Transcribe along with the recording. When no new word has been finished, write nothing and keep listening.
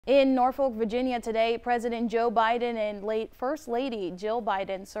In Norfolk, Virginia today, President Joe Biden and late First Lady Jill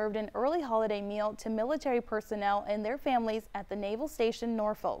Biden served an early holiday meal to military personnel and their families at the Naval Station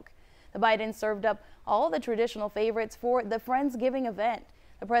Norfolk. The Bidens served up all the traditional favorites for the friendsgiving event.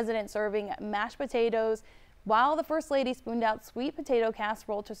 The president serving mashed potatoes, while the First Lady spooned out sweet potato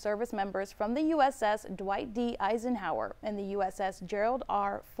casserole to service members from the USS Dwight D. Eisenhower and the USS Gerald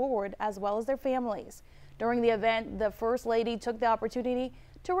R. Ford, as well as their families. During the event, the First Lady took the opportunity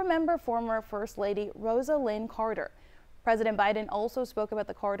to remember former First Lady Rosa Lynn Carter. President Biden also spoke about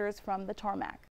the Carters from the tarmac.